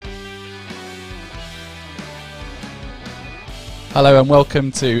Hello and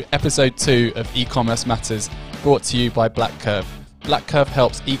welcome to episode 2 of eCommerce Matters, brought to you by BlackCurve. BlackCurve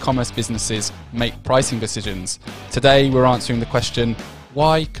helps e-commerce businesses make pricing decisions. Today we're answering the question,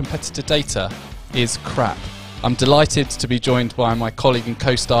 why competitor data is crap. I'm delighted to be joined by my colleague and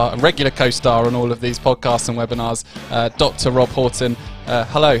co-star, a regular co-star on all of these podcasts and webinars, Dr Rob Horton.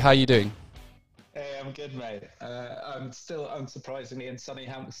 Hello, how are you doing? Hey, I'm good, mate. I'm still unsurprisingly in sunny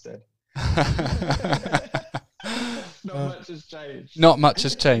Hampstead. Not much has changed. Not much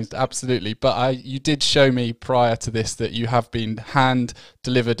has changed, absolutely. But you did show me prior to this that you have been hand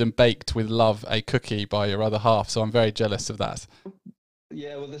delivered and baked with love a cookie by your other half. So I'm very jealous of that.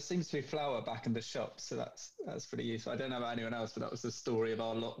 Yeah, well, there seems to be flour back in the shop, so that's pretty useful. I don't know about anyone else, but that was the story of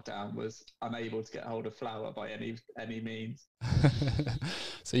our lockdown, was unable to get hold of flour by any means.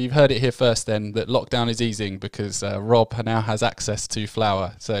 So you've heard it here first then, that lockdown is easing because Rob now has access to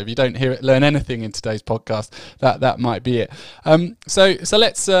flour. So if you don't learn anything in today's podcast, that might be it. So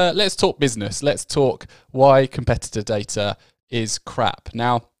let's talk business. Let's talk why competitor data is crap.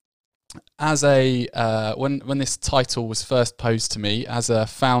 Now, as when this title was first posed to me, as a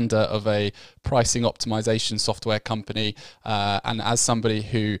founder of a pricing optimization software company, and as somebody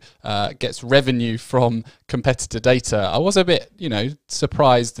who gets revenue from competitor data, I was a bit,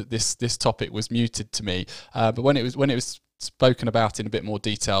 surprised that this topic was muted to me. But when it was spoken about in a bit more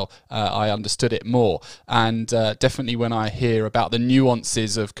detail, I understood it more. And definitely when I hear about the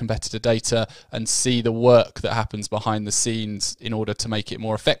nuances of competitor data and see the work that happens behind the scenes in order to make it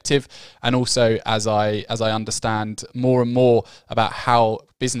more effective, and also as I understand more and more about how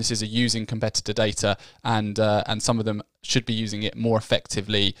businesses are using competitor data, and some of them should be using it more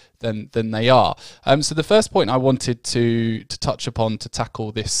effectively than they are. So the first point I wanted to touch upon to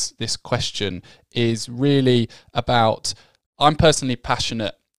tackle this question is really about, I'm personally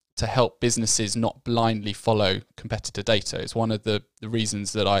passionate to help businesses not blindly follow competitor data. It's one of the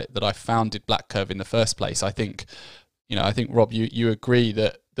reasons that I founded BlackCurve in the first place. I think Rob, you agree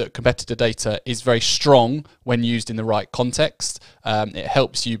that competitor data is very strong when used in the right context. It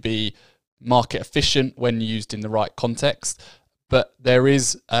helps you be market efficient when used in the right context. But there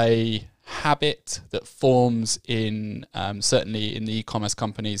is a habit that forms in certainly in the e-commerce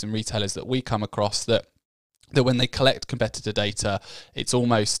companies and retailers that we come across, that when they collect competitor data, it's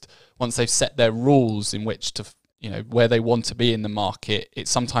almost, once they've set their rules in which to, where they want to be in the market, it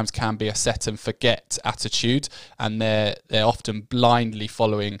sometimes can be a set and forget attitude, and they're often blindly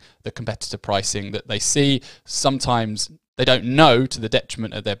following the competitor pricing that they see. Sometimes they don't know, to the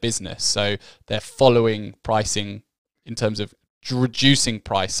detriment of their business, so they're following pricing in terms of reducing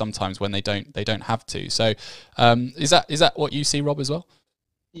price sometimes when they don't have to. So is that what you see, Rob, as well?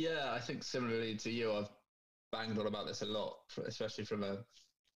 Yeah, I think similarly to you, I've banged on about this a lot, especially from a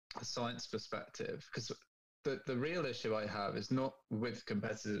science perspective, because the real issue I have is not with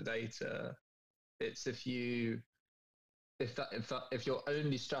competitor data. It's if your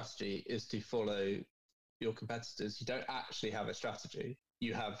only strategy is to follow your competitors, you don't actually have a strategy.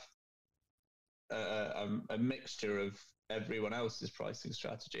 You have a mixture of everyone else's pricing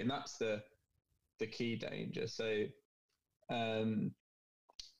strategy, and that's the key danger. So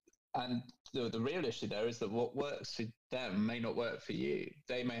and the real issue there is that what works for them may not work for you.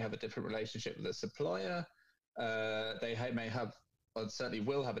 They may have a different relationship with a supplier. They may have, or certainly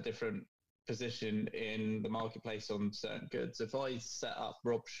will have, a different position in the marketplace on certain goods. If I set up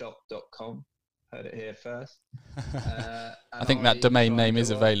robshop.com, heard it here first. I think that domain name is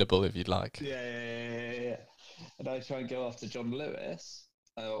available if you'd like. Yeah. And I try and go after John Lewis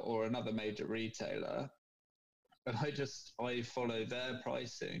or another major retailer, and I follow their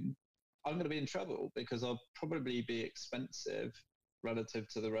pricing, I'm going to be in trouble because I'll probably be expensive relative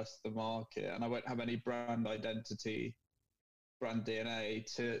to the rest of the market, and I won't have any brand identity, brand DNA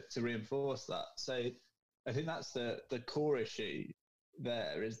to reinforce that. So I think that's the core issue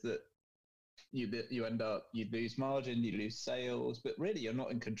there, is that you end up, you lose margin, you lose sales, but really you're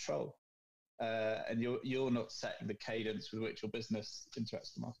not in control, and you're not setting the cadence with which your business interacts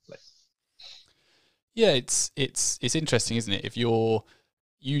with the marketplace. Yeah, it's interesting, isn't it? If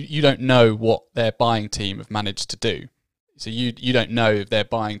you don't know what their buying team have managed to do. So you don't know if their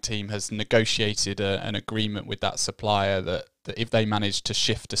buying team has negotiated an agreement with that supplier that if they manage to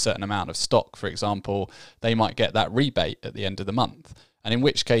shift a certain amount of stock, for example, they might get that rebate at the end of the month. And in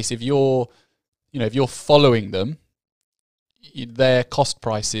which case, if you're following them, their cost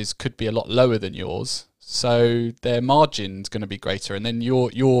prices could be a lot lower than yours. So their margin's going to be greater, and then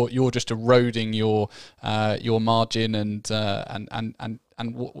you're just eroding your margin and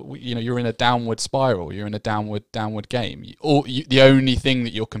and you're in a downward spiral, you're in a downward game. The only thing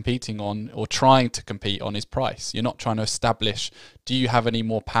that you're competing on or trying to compete on is price. You're not trying to establish, do you have any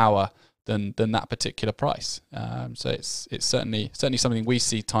more power than that particular price? So it's certainly something we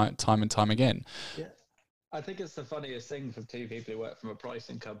see time and time again. Yeah. I think it's the funniest thing for two people who work from a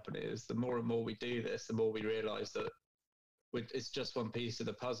pricing company is the more and more we do this, the more we realize that it's just one piece of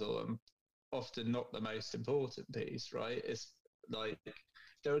the puzzle and often not the most important piece, right? It's like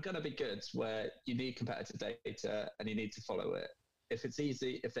there are going to be goods where you need competitor data and you need to follow it. If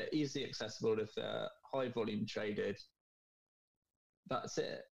they're easily accessible, if they're high volume traded, that's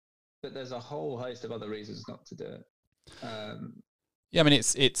it. But there's a whole host of other reasons not to do it. Yeah, I mean,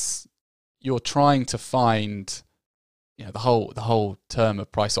 it's you're trying to find, the whole term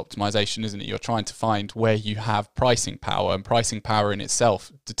of price optimization, isn't it? You're trying to find where you have pricing power, and pricing power in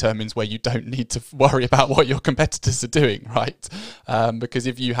itself determines where you don't need to worry about what your competitors are doing, right? Because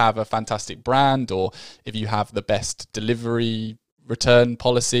if you have a fantastic brand, or if you have the best delivery return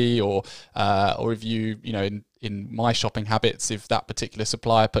policy, or if in my shopping habits, if that particular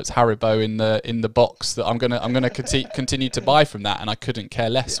supplier puts Haribo in the box, that I'm gonna continue to buy from that, and I couldn't care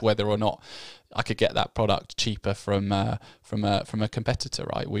less whether or not I could get that product cheaper from a competitor,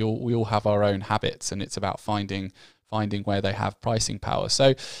 right? We all have our own habits, and it's about finding where they have pricing power.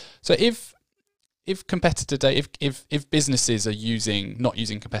 So if competitor data, if businesses are not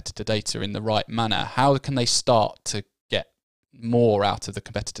using competitor data in the right manner, how can they start to get more out of the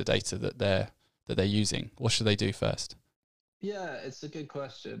competitor data that they're using? What should they do first? Yeah, it's a good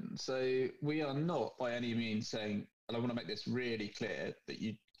question. So we are not by any means saying, and I want to make this really clear, that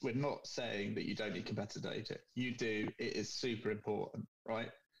we're not saying that you don't need competitor data. You do. It is super important,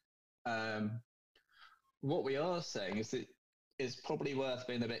 right? What we are saying is that it's probably worth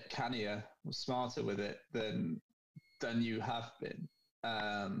being a bit cannier or smarter with it than you have been.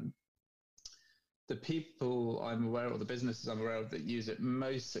 The people I'm aware of, the businesses I'm aware of that use it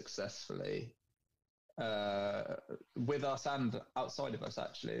most successfully, with us and outside of us,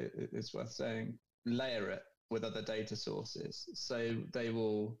 actually, it's worth saying, layer it with other data sources. So they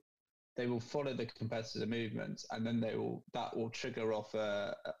will follow the competitor movements, and then that will trigger off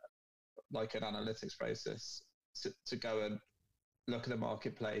like an analytics process to go and look at the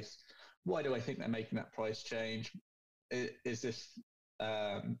marketplace. Why do I think they're making that price change? Is this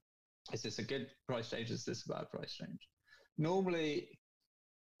a good price change? Is this a bad price change? Normally,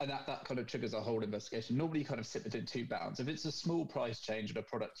 and that kind of triggers a whole investigation. Normally, you kind of sit within two bounds. If it's a small price change on a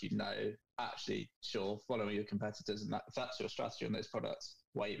product, actually, sure, following your competitors, and if that's your strategy on those products,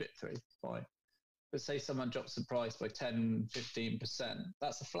 wave it through, fine. But say someone drops the price by 10, 15%,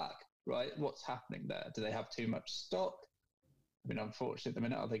 that's a flag, right? What's happening there? Do they have too much stock? I mean, unfortunately, at the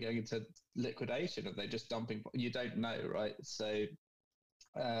minute, are they going into liquidation? Are they just dumping? You don't know, right? So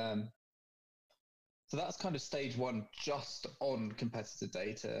that's kind of stage one, just on competitor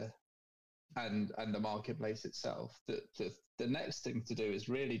data and the marketplace itself. The next thing to do is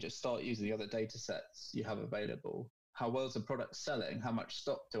really just start using the other data sets you have available. How well is the product selling? How much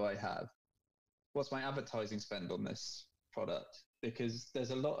stock do I have? What's my advertising spend on this product? Because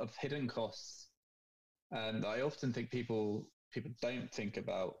there's a lot of hidden costs, and I often think people don't think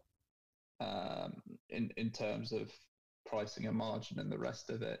about in terms of pricing and margin and the rest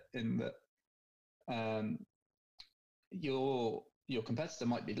of it. In that, your competitor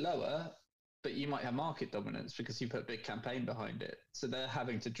might be lower, but you might have market dominance because you put a big campaign behind it. So they're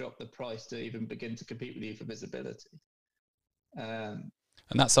having to drop the price to even begin to compete with you for visibility. And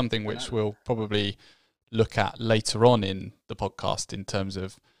that's something which we'll probably look at later on in the podcast, in terms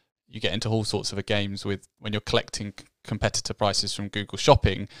of you get into all sorts of games with when you're collecting competitor prices from Google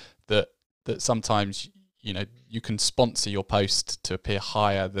Shopping, that sometimes you can sponsor your post to appear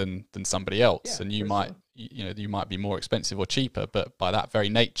higher than somebody else, and you might be more expensive or cheaper, but by that very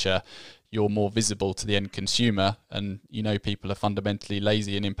nature you're more visible to the end consumer, and people are fundamentally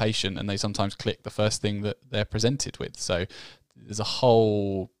lazy and impatient, and they sometimes click the first thing that they're presented with. So there's a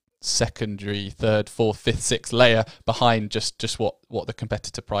whole secondary, third, fourth, fifth, sixth layer behind just what the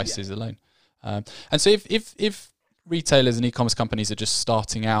competitor price is alone. And so if retailers and e-commerce companies are just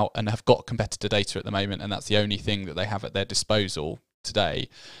starting out and have got competitor data at the moment, and that's the only thing that they have at their disposal today,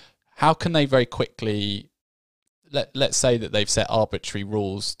 how can they very quickly, let's say that they've set arbitrary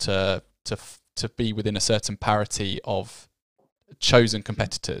rules to be within a certain parity of chosen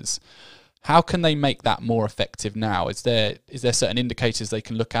competitors, how can they make that more effective now? Is there certain indicators they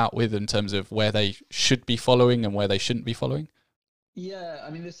can look out with in terms of where they should be following and where they shouldn't be following? Yeah, I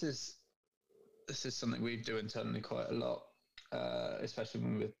mean, this is something we do internally quite a lot, especially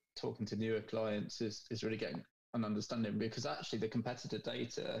when we're talking to newer clients, is really getting an understanding, because actually the competitor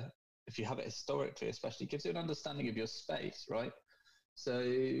data, if you have it historically especially, gives you an understanding of your space, right? So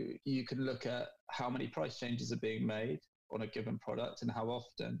you can look at how many price changes are being made on a given product and how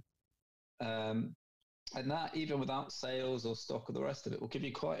often. And that, even without sales or stock or the rest of it, will give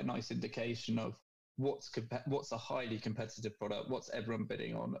you quite a nice indication of what's a highly competitive product, what's everyone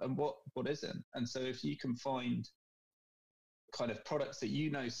bidding on, and what isn't. And so if you can find kind of products that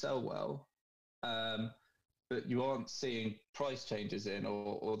you know sell well, but you aren't seeing price changes in,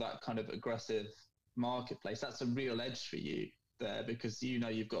 or that kind of aggressive marketplace, that's a real edge for you there, because you know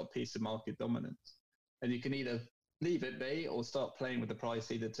you've got a piece of market dominance, and you can either leave it be or start playing with the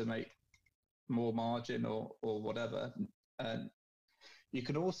price, either to make more margin or whatever. And you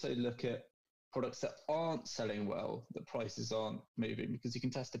can also look at products that aren't selling well, that prices aren't moving, because you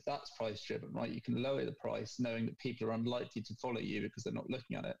can test if that's price driven, right? You can lower the price knowing that people are unlikely to follow you because they're not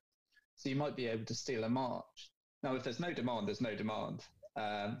looking at it. So you might be able to steal a march. Now, if there's no demand, there's no demand.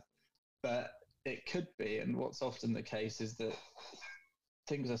 But it could be, and what's often the case is that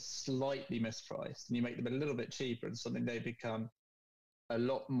things are slightly mispriced and you make them a little bit cheaper, and suddenly they become a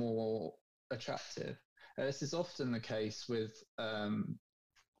lot more attractive. This is often the case with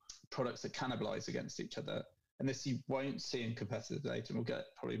products that cannibalize against each other, and this you won't see in competitive data, and we'll get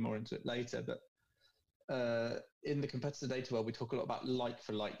probably more into it later. But in the competitive data world, we talk a lot about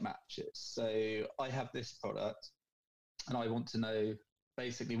like-for-like matches. So I have this product, and I want to know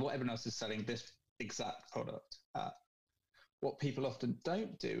basically what everyone else is selling this exact product at. What people often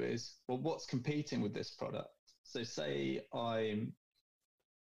don't do is, well, what's competing with this product? So say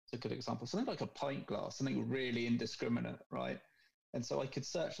it's a good example, something like a pint glass, something really indiscriminate, right? And so I could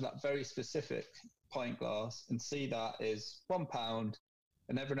search for that very specific pint glass and see that is £1,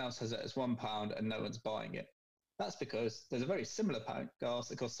 and everyone else has it as £1 and no one's buying it. That's because there's a very similar pint glass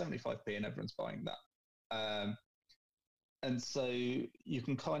that costs 75p and everyone's buying that. And so you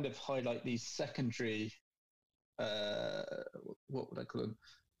can kind of highlight these secondary, what would I call them?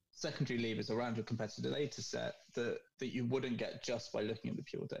 Secondary levers around your competitor data set that you wouldn't get just by looking at the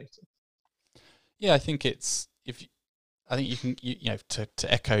pure data. Yeah, I think you can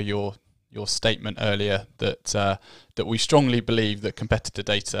to echo your statement earlier that we strongly believe that competitor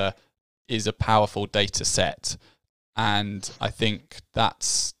data is a powerful data set, and I think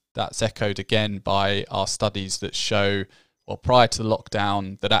that's echoed again by our studies that show, well, prior to the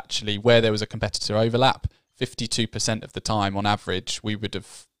lockdown, that actually where there was a competitor overlap, 52% of the time on average we would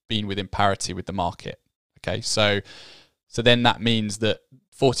have been within parity with the market. Okay, so then that means that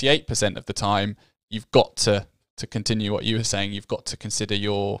 48% of the time you've got to continue what you were saying. You've got to consider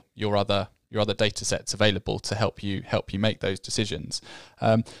your other data sets available to help you make those decisions.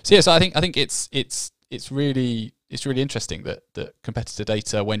 So I think it's really interesting that competitor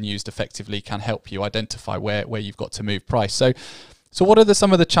data, when used effectively, can help you identify where you've got to move price. So what are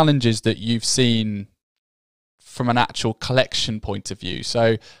some of the challenges that you've seen from an actual collection point of view?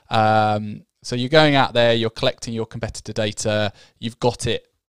 So you're going out there, you're collecting your competitor data, you've got it.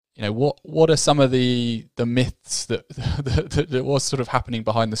 You know, what are some of the myths that was sort of happening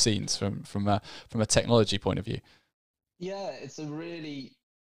behind the scenes from a technology point of view? Yeah, it's a really,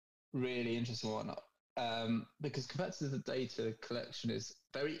 really interesting one, because competitor data collection is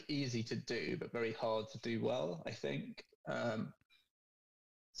very easy to do, but very hard to do well, I think.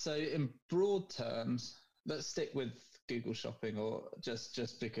 So in broad terms, let's stick with Google Shopping, or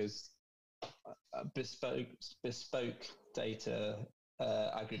just because bespoke data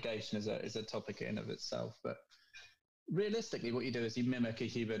aggregation is a topic in and of itself. But realistically, what you do is you mimic a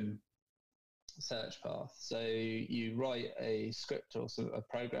human search path. So you write a script or a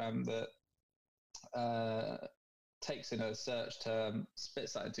program that takes in a search term,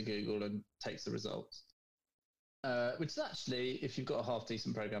 spits that into Google, and takes the results. Which is actually, if you've got a half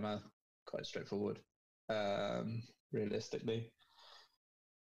decent programmer, quite straightforward. Realistically,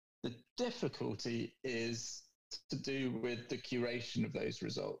 the difficulty is to do with the curation of those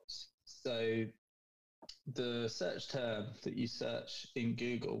results. So the search term that you search in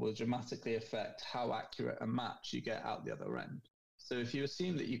Google will dramatically affect how accurate a match you get out the other end. So if you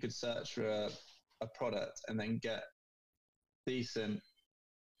assume that you could search for a product and then get decent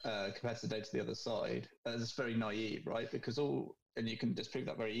competitor data to the other side, that's very naive, right? And you can disprove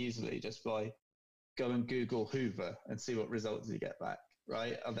that very easily just by go and Google Hoover and see what results you get back,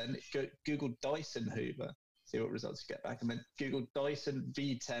 right? And then Google Dyson Hoover, see what results you get back, and then Google Dyson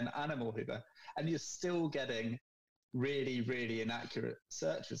V10 Animal Hoover, and you're still getting really, really inaccurate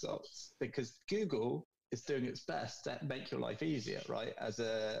search results, because Google is doing its best to make your life easier, right? As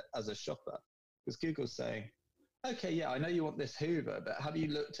a shopper, because Google's saying, okay, yeah, I know you want this Hoover, but have you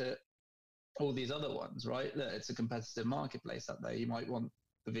looked at all these other ones, right? Look, it's a competitive marketplace out there. You might want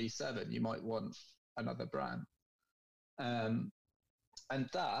the V7, you might want another brand. And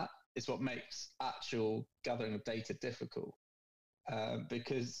that is what makes actual gathering of data difficult.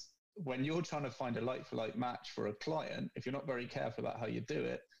 Because when you're trying to find a like-for-like match for a client, if you're not very careful about how you do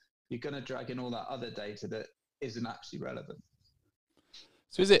it, you're going to drag in all that other data that isn't actually relevant.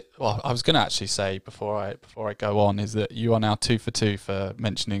 So is it? Well, I was going to actually say before I go on is that you are now 2 for 2 for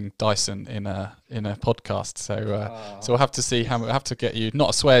mentioning Dyson in a podcast. So so we'll have to see how we'll have to get you not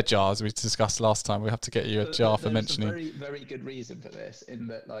a swear jar as we discussed last time. We'll have to get you a jar for mentioning. There's a very, very good reason for this, in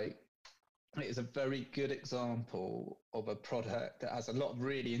that like it is a very good example of a product that has a lot of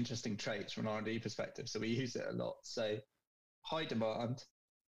really interesting traits from an R&D perspective. So we use it a lot. So high demand,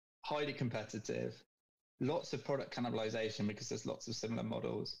 highly competitive, lots of product cannibalization because there's lots of similar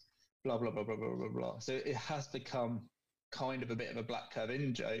models, blah, blah, blah, blah, blah, blah, blah. So it has become kind of a bit of a BlackCurve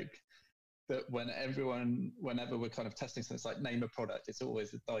in joke that whenever we're kind of testing something, it's like name a product, it's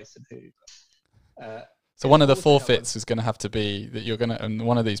always the Dyson Hoover. So one of the forfeits is going to have to be that you're going to, in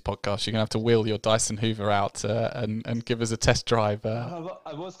one of these podcasts, you're going to have to wheel your Dyson Hoover out and give us a test drive.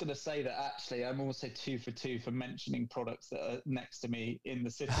 I was going to say that actually I'm also 2 for 2 for mentioning products that are next to me in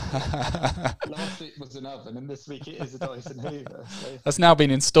the city. Last week was an oven, and this week it is a Dyson Hoover. So. That's now been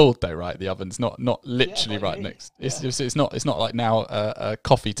installed though, right? The oven's not literally right next. Yeah. It's not like now a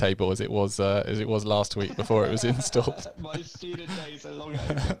coffee table as it was last week before it was installed. My student days are long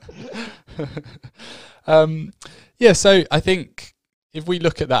over. Yeah, so I think if we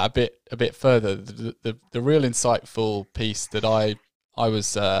look at that a bit further, the real insightful piece that I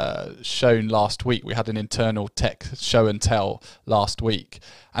was shown last week, we had an internal tech show and tell last week,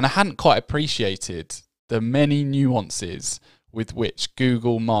 and I hadn't quite appreciated the many nuances with which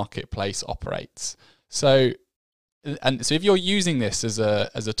Google Marketplace operates. So if you're using this as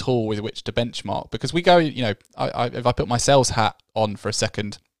a tool with which to benchmark, because we go, if I put my sales hat on for a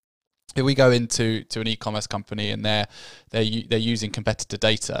second, if we go into an e-commerce company and they're using competitor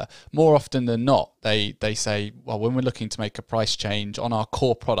data, more often than not, they say, well, when we're looking to make a price change on our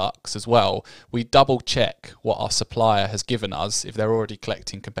core products as well, we double check what our supplier has given us if they're already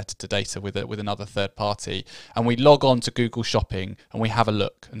collecting competitor data with another third party, and we log on to Google Shopping and we have a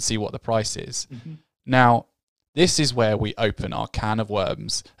look and see what the price is. Mm-hmm. Now, this is where we open our can of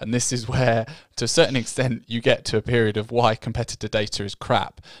worms, and this is where, to a certain extent, you get to a period of why competitor data is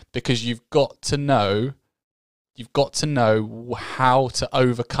crap, because you've got to know how to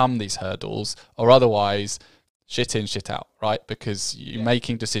overcome these hurdles, or otherwise, shit in, shit out, right? Because you're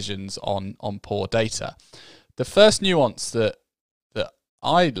making decisions on poor data. The first nuance that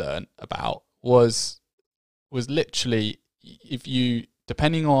I learned about was literally, if you,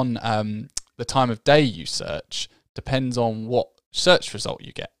 depending on the time of day you search, depends on what search result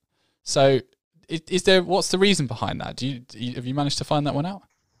you get. So what's the reason behind that? Have you managed to find that one out?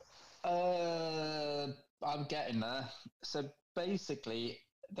 I'm getting there. So basically,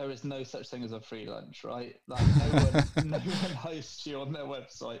 there is no such thing as a free lunch, right? Like no one hosts you on their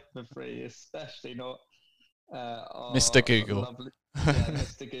website for free, especially not Mr. Google. Lovely,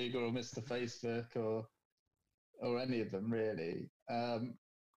 Mr. Google or Mr. Facebook or any of them really.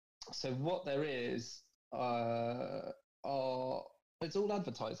 So what there is it's all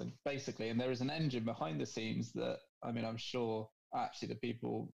advertising basically, and there is an engine behind the scenes that, I mean, I'm sure actually the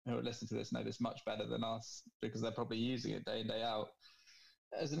people who are listening to this know this much better than us because they're probably using it day in, day out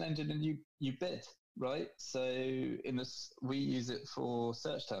as an engine, and you bid, right? So in this, we use it for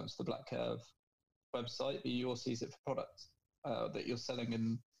search terms, the BlackCurve website, but you also use it for products that you're selling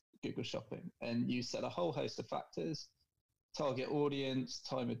in Google Shopping, and you set a whole host of factors: target audience,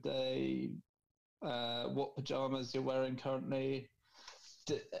 time of day, what pajamas you're wearing currently.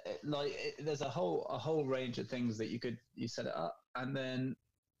 There's a whole range of things that you set it up, and then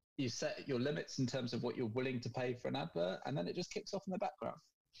you set your limits in terms of what you're willing to pay for an advert, and then it just kicks off in the background.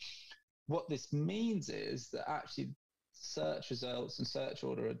 What this means is that actually search results and search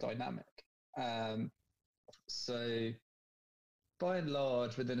order are dynamic. So by and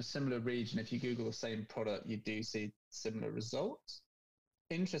large, within a similar region, if you Google the same product, you do see similar results.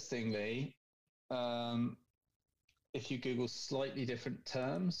 Interestingly, if you Google slightly different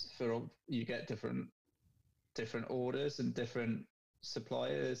terms, you get different orders and different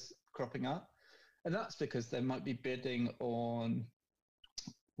suppliers cropping up, and that's because they might be bidding on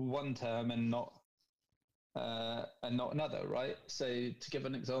one term and not another, right? So to give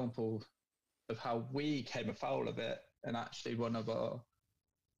an example of how we came afoul of it, and actually one of our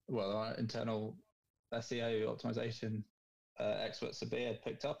internal SEO optimization experts, Sabir, had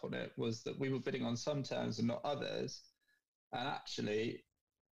picked up on it, was that we were bidding on some terms and not others. And actually,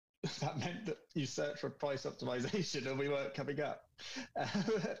 that meant that you searched for price optimization and we weren't coming up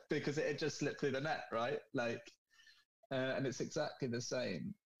because it had just slipped through the net, right? Like, and it's exactly the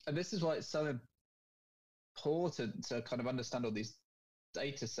same. And this is why it's so important to kind of understand all these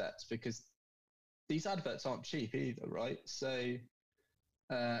data sets, because these adverts aren't cheap either, right? So,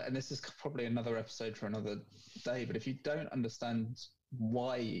 and this is probably another episode for another day, but if you don't understand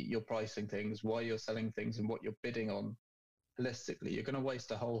why you're pricing things, why you're selling things, and what you're bidding on holistically, you're going to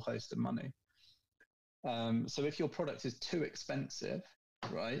waste a whole host of money. So if your product is too expensive,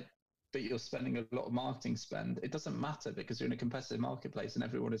 right, but you're spending a lot of marketing spend, it doesn't matter because you're in a competitive marketplace and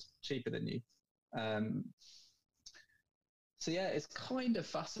everyone is cheaper than you. So yeah, it's kind of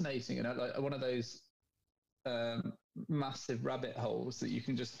fascinating, you know, like one of those massive rabbit holes that you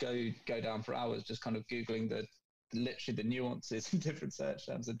can just go down for hours, just kind of Googling literally the nuances in different search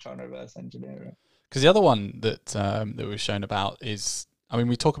terms and trying to reverse engineer it. Because the other one that we've shown about is, I mean,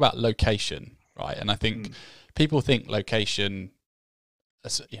 we talk about location, right? And I think people think location,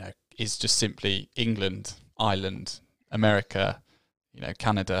 you know, is just simply England, Ireland, America, you know,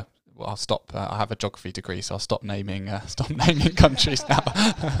 Canada. Well, I'll stop. I have a geography degree, so I'll stop naming countries now.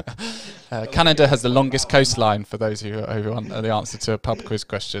 Canada has the longest coastline, for those who want the answer to a pub quiz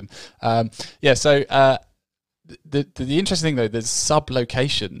question. Yeah. So the interesting thing though, there's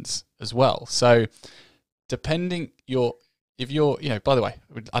sub-locations as well. So depending if you're, you know, by the way,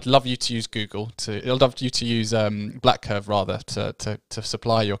 I'd love you to use Google I'd love you to use BlackCurve rather to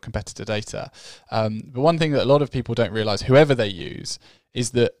supply your competitor data. But one thing that a lot of people don't realize, whoever they use,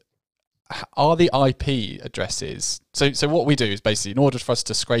 is that are the IP addresses. So what we do is basically, in order for us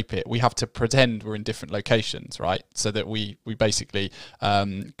to scrape it, we have to pretend we're in different locations, right? So that we basically,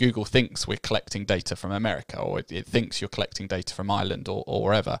 Google thinks we're collecting data from America, or it thinks you're collecting data from Ireland or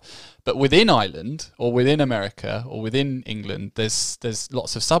wherever. But within Ireland or within America or within England, there's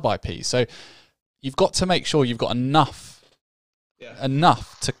lots of sub IPs. So you've got to make sure you've got enough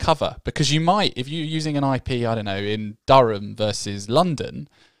to cover, because you might, if you're using an IP, I don't know, in Durham versus London,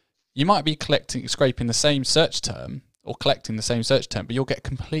 you might be scraping the same search term or collecting the same search term, but you'll get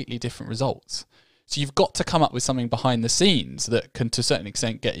completely different results. So you've got to come up with something behind the scenes that can, to a certain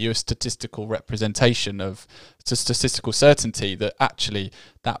extent, get you a statistical representation of, to statistical certainty that actually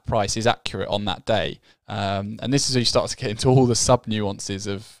that price is accurate on that day. And this is where you start to get into all the sub nuances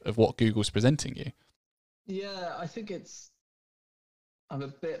of what Google's presenting you. Yeah, I think I'm a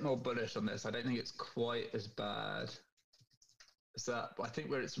bit more bullish on this. I don't think it's quite as bad. So I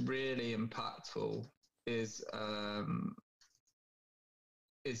think where it's really impactful is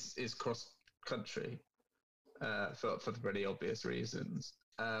cross country for the really obvious reasons.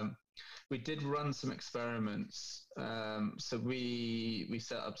 We did run some experiments. So we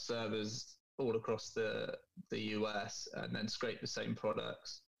set up servers all across the US and then scraped the same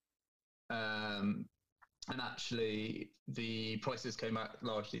products. And actually the prices came out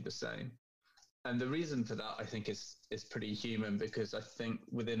largely the same. And the reason for that, I think, is pretty human, because I think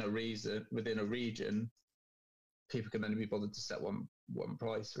within a region, people can only be bothered to set one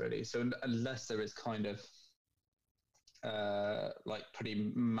price, really. So unless there is kind of like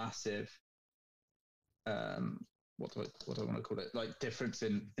pretty massive, what do I want to call it, like difference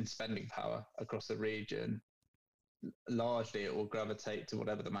in spending power across the region, largely it will gravitate to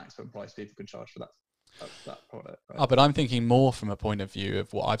whatever the maximum price people can charge for that product. Right? Oh, but I'm thinking more from a point of view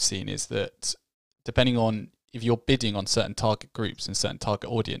of what I've seen is that, depending on if you're bidding on certain target groups and certain target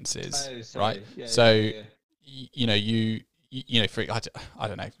audiences, right? Yeah, so, yeah. you know, you for I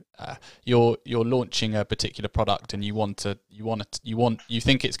don't know, you're launching a particular product and you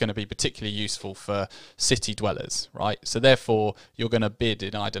think it's going to be particularly useful for city dwellers, right? So therefore, you're going to bid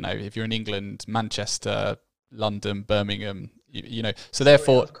in, I don't know, if you're in England, Manchester, London, Birmingham, you know. So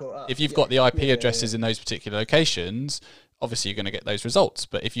therefore, if you've got the IP addresses in those particular locations, obviously you're going to get those results.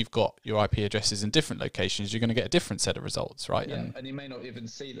 But if you've got your IP addresses in different locations, you're going to get a different set of results, right? Yeah, and you may not even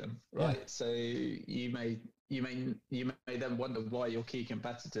see them, right? Yeah. So you may then wonder why your key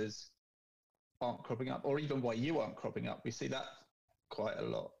competitors aren't cropping up, or even why you aren't cropping up. We see that quite a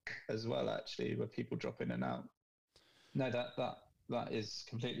lot as well, actually, where people drop in and out. No, that is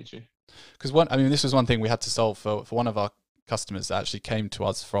completely true. Because this was one thing we had to solve for one of our customers that actually came to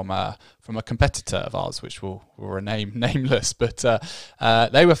us from a competitor of ours, which will remain nameless, but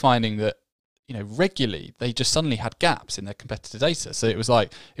they were finding that, you know, regularly they just suddenly had gaps in their competitor data. So it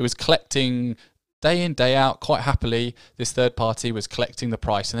was collecting day in, day out quite happily. This third party was collecting the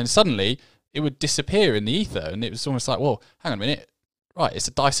price, and then suddenly it would disappear in the ether, and it was almost like, well, hang on a minute, right, it's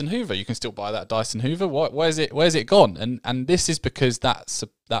a Dyson Hoover. You can still buy that Dyson Hoover. Where's it gone? And this is because that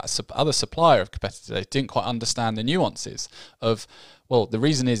other supplier of competitor data didn't quite understand the nuances of, well, the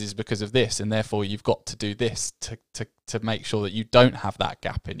reason is because of this, and therefore you've got to do this to make sure that you don't have that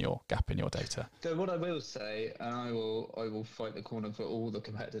gap in your data. So what I will say, and I will fight the corner for all the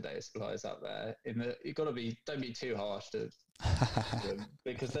competitor data suppliers out there, in that don't be too harsh to them,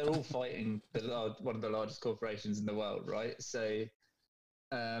 because they're all fighting one of the largest corporations in the world, right? So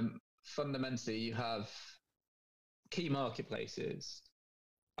fundamentally, you have key marketplaces.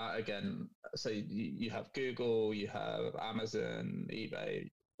 Again, so you have Google, you have Amazon,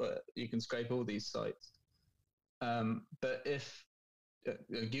 eBay, but you can scrape all these sites. But if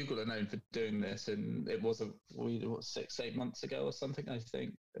Google are known for doing this, and it was 6-8 months ago or something, I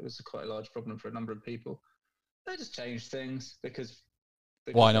think it was quite a large problem for a number of people. They just changed things because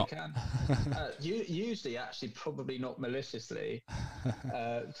why not? They can. Usually, actually, probably not maliciously,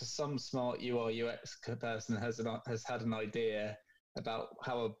 because some smart UI UX person has had an idea about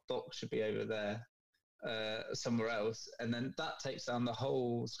how a box should be over there somewhere else, and then that takes down the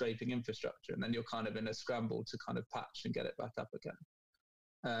whole scraping infrastructure, and then you're kind of in a scramble to kind of patch and get it back up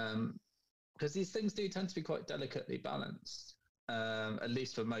again. Because these things do tend to be quite delicately balanced. At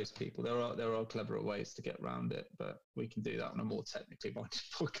least for most people, there are cleverer ways to get around it, but we can do that on a more technically minded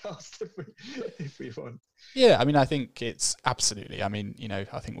podcast if we want. Yeah, I mean, I think it's absolutely. I mean,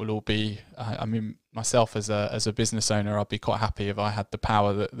 I think we'll all be. I mean, myself as a business owner, I'd be quite happy if I had the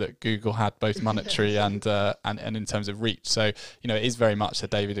power that Google had, both monetary and in terms of reach. So it is very much a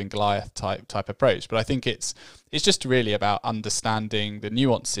David and Goliath type approach. But I think it's just really about understanding the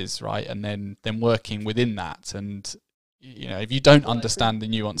nuances, right, and then working within that. And if you don't understand the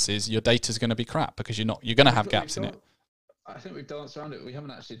nuances, your data's going to be crap because you're going to have gaps in it. I think we've danced around it. We haven't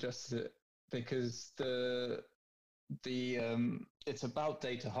actually addressed it because it's about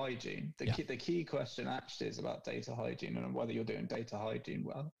data hygiene. The key question actually is about data hygiene and whether you're doing data hygiene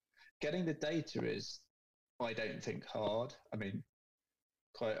well. Getting the data is, I don't think, hard. I mean,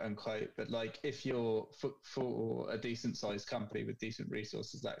 quite unquote, but like if you're for a decent sized company with decent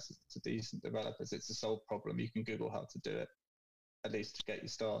resources, access to decent developers, it's a solved problem. You can Google how to do it, at least to get you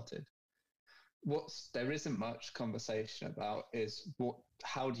started. There isn't much conversation about is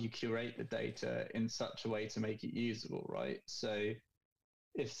how do you curate the data in such a way to make it usable, right? So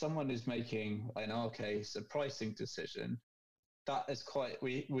if someone is making, in our case, a pricing decision, that is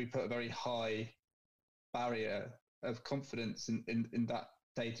we put a very high barrier of confidence in that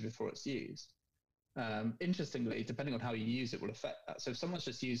data before it's used. Interestingly, depending on how you use it will affect that. So if someone's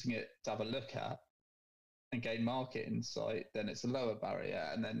just using it to have a look at and gain market insight, then it's a lower barrier,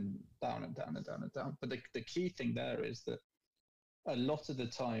 and then down and down and down and down. But the key thing there is that a lot of the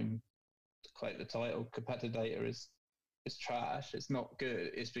time, to quote the title, competitor data is trash, it's not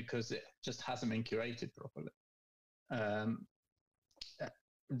good, it's because it just hasn't been curated properly.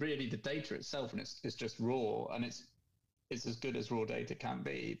 Really, the data itself, and it's just raw, and it's as good as raw data can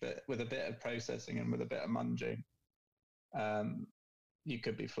be, but with a bit of processing and with a bit of munging, you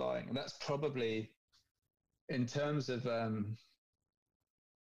could be flying. And that's probably, in terms of,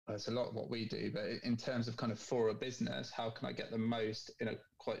 it's a lot of what we do, but in terms of kind of for a business, how can I get the most in a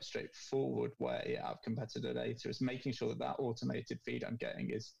quite straightforward way out of competitor data, is making sure that automated feed I'm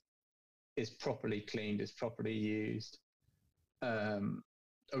getting is properly cleaned, is properly used. A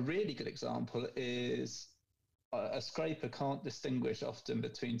really good example is a scraper can't distinguish often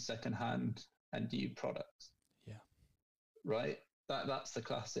between secondhand and new products. Yeah. Right? That's the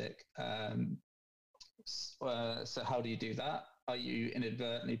classic. So how do you do that? Are you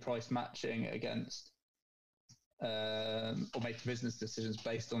inadvertently price matching against or making business decisions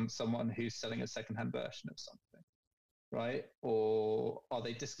based on someone who's selling a secondhand version of something? Right? Or are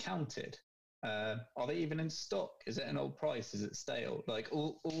they discounted? Are they even in stock? Is it an old price? Is it stale? Like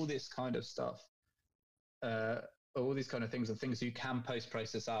all this kind of stuff. All these kind of things are things you can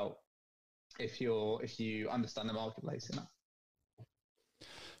post-process out if you understand the marketplace enough.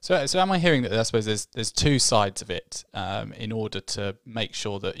 So am I hearing that I suppose there's two sides of it in order to make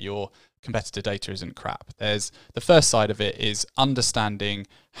sure that your competitor data isn't crap? There's the first side of it is understanding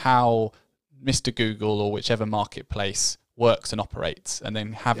how Mr. Google or whichever marketplace works and operates, and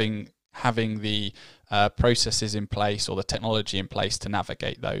then having the processes in place or the technology in place to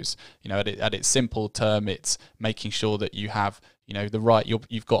navigate those. At its simple term, it's making sure that you have the right,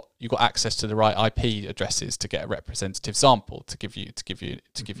 you've got access to the right IP addresses to get a representative sample to give you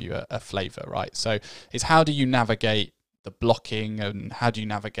a flavor, right? So it's how do you navigate the blocking, and how do you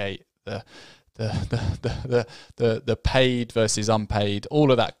navigate the paid versus unpaid,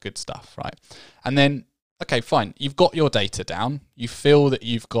 all of that good stuff, right? And then okay, fine, you've got your data down, you feel that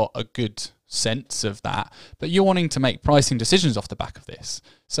you've got a good sense of that, but you're wanting to make pricing decisions off the back of this.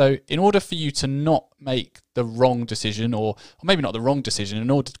 So in order for you to not make the wrong decision, or maybe not the wrong decision, in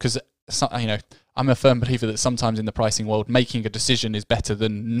order, because I'm a firm believer that sometimes in the pricing world, making a decision is better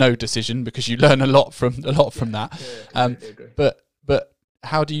than no decision, because you learn a lot from that. But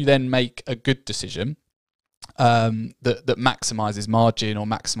how do you then make a good decision that maximizes margin or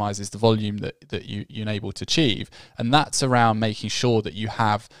maximizes the volume that you're able to achieve? And that's around making sure that you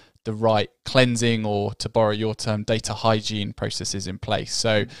have the right cleansing, or, to borrow your term, data hygiene processes in place.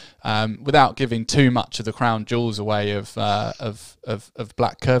 So without giving too much of the crown jewels away of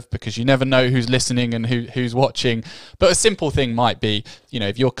BlackCurve, because you never know who's listening and who's watching, but a simple thing might be,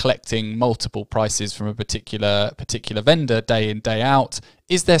 if you're collecting multiple prices from a particular vendor day in, day out,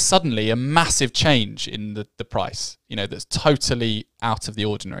 is there suddenly a massive change in the price, that's totally out of the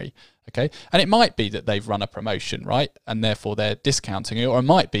ordinary? Okay, and it might be that they've run a promotion, right, and therefore they're discounting it, or it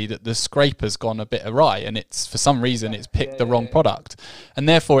might be that the scraper's gone a bit awry and it's, for some reason, it's picked the wrong product, and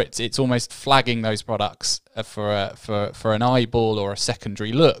therefore it's almost flagging those products for an eyeball or a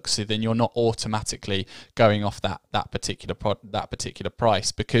secondary look. So then you're not automatically going off that particular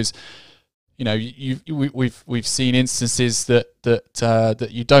price, because we've seen instances that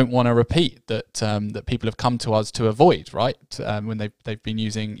you don't want to repeat, that people have come to us to avoid, right? When they've been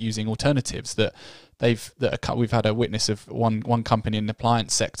using alternatives, we've had a witness of one company in the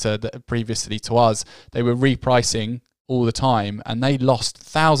appliance sector that previously to us, they were repricing all the time, and they lost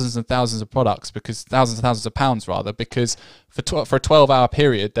thousands and thousands of thousands of pounds because for a 12-hour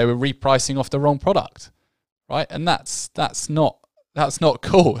period they were repricing off the wrong product, right? And that's not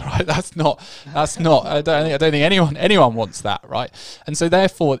cool, right? That's not. I don't think anyone wants that, right? And so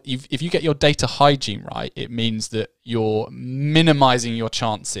therefore, if you get your data hygiene right, it means that you're minimizing your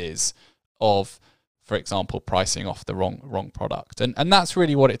chances of, for example, pricing off the wrong product. And that's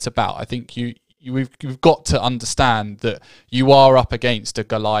really what it's about. I think you've got to understand that you are up against a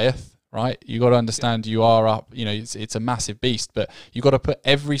Goliath, right? You got to understand you are up. It's a massive beast, but you got to put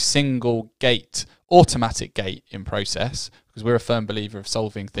every single automatic gate in process, because we're a firm believer of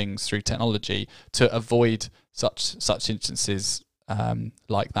solving things through technology to avoid such instances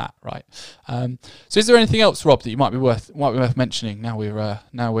like that, right? So is there anything else, Rob, that you might be worth mentioning now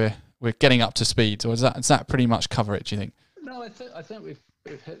we're getting up to speed, or does that pretty much cover it, do you think? No, I think we've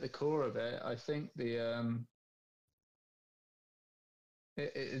hit the core of it. I think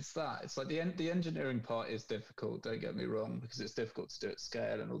it's like the engineering part is difficult, don't get me wrong, because it's difficult to do at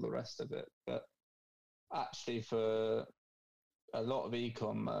scale and all the rest of it. But actually, for a lot of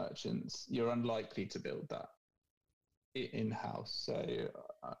e-com merchants, you're unlikely to build that in-house. So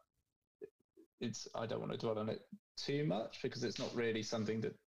I don't want to dwell on it too much, because it's not really something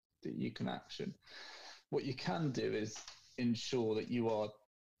that you can action. What you can do is ensure that you are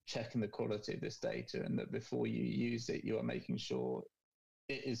checking the quality of this data, and that before you use it, you are making sure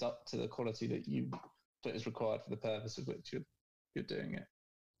it is up to the quality that is required for the purpose of which you're doing it.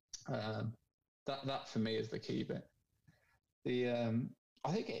 That for me is the key bit.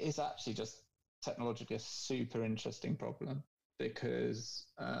 I think it is actually just technologically a super interesting problem, because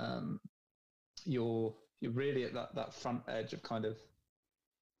you're really at that front edge of kind of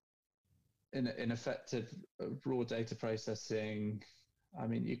in effective raw data processing. I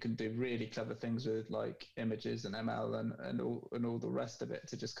mean, you can do really clever things with like images and ML and all the rest of it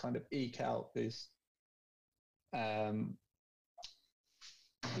to just kind of eke out this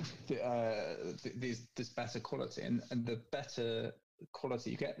better quality, and the better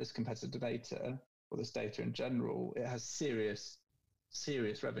quality you get this competitive data, or this data in general, it has serious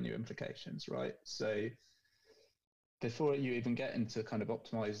revenue implications, right? So before you even get into kind of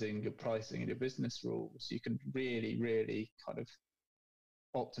optimizing your pricing and your business rules, you can really kind of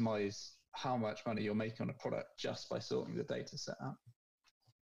optimize how much money you're making on a product just by sorting the data set out.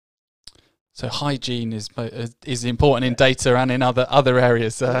 So hygiene is important in data and in other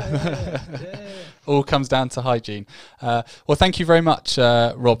areas. All comes down to hygiene. Well, thank you very much,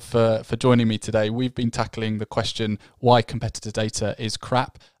 Rob, for joining me today. We've been tackling the question why competitor data is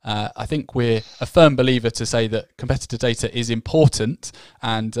crap. I think we're a firm believer to say that competitor data is important,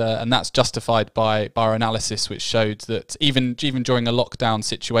 and that's justified by our analysis, which showed that even during a lockdown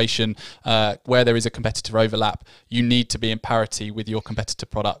situation where there is a competitor overlap, you need to be in parity with your competitor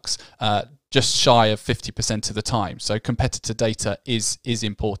products. just shy of 50% of the time. So competitor data is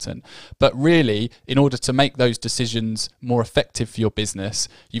important. But really, in order to make those decisions more effective for your business,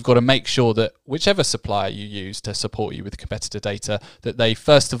 you've got to make sure that whichever supplier you use to support you with competitor data, that they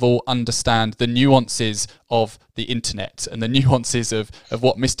first of all understand the nuances of the internet and the nuances of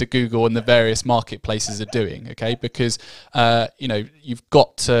what Mr. Google and the various marketplaces are doing, okay? Because you've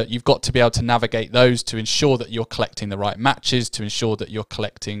got to be able to navigate those to ensure that you're collecting the right matches, to ensure that you're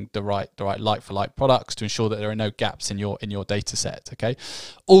collecting the right like-for-like products, to ensure that there are no gaps in your data set, okay?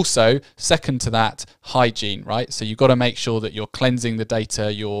 Also, second to that, hygiene, right? So you've got to make sure that you're cleansing the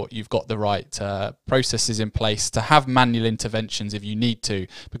data, you've got the right processes in place to have manual interventions if you need to,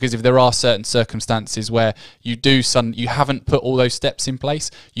 because if there are certain circumstances where you haven't put all those steps in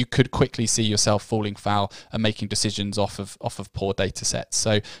place, you could quickly see yourself falling foul and making decisions off of poor data sets.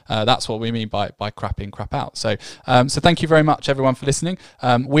 So that's what we mean by crap in, crap out. So thank you very much, everyone, for listening.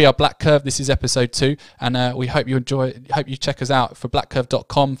 We are BlackCurve. This is episode 2, and we hope you enjoy. Hope you check us out for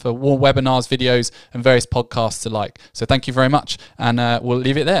blackcurve.com for more webinars, videos, and various podcasts alike. So thank you very much, and we'll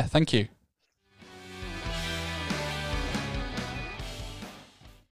leave it there. Thank you.